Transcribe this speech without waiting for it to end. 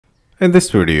In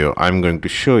this video, I'm going to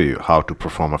show you how to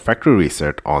perform a factory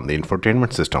reset on the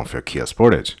infotainment system of your Kia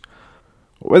Sportage.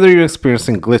 Whether you're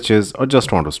experiencing glitches or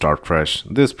just want to start fresh,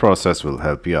 this process will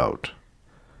help you out.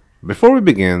 Before we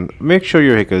begin, make sure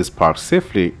your vehicle is parked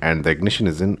safely and the ignition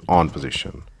is in on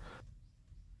position.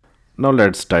 Now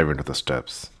let's dive into the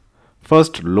steps.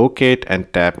 First, locate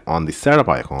and tap on the setup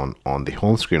icon on the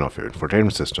home screen of your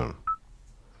infotainment system.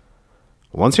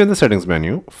 Once you're in the settings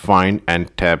menu, find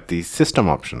and tap the system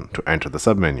option to enter the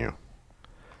submenu.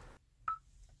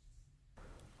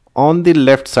 On the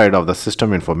left side of the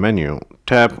system info menu,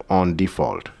 tap on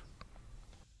default.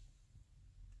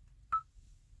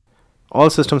 All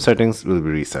system settings will be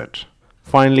reset.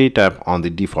 Finally, tap on the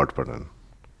default button.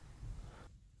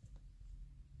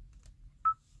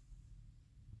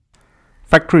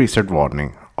 Factory reset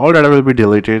warning. All data will be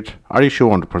deleted. Are you sure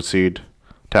you want to proceed?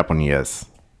 Tap on yes.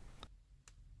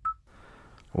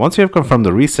 Once you have confirmed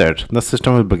the reset, the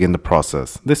system will begin the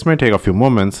process. This may take a few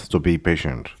moments, so be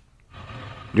patient.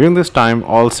 During this time,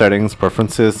 all settings,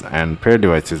 preferences, and paired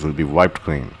devices will be wiped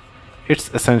clean.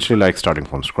 It's essentially like starting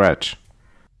from scratch.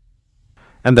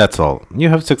 And that's all. You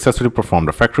have successfully performed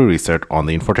a factory reset on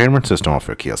the infotainment system of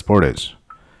your Kia Sportage.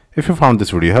 If you found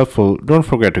this video helpful, don't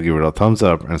forget to give it a thumbs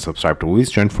up and subscribe to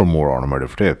Wiz Gen for more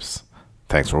automotive tips.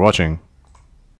 Thanks for watching.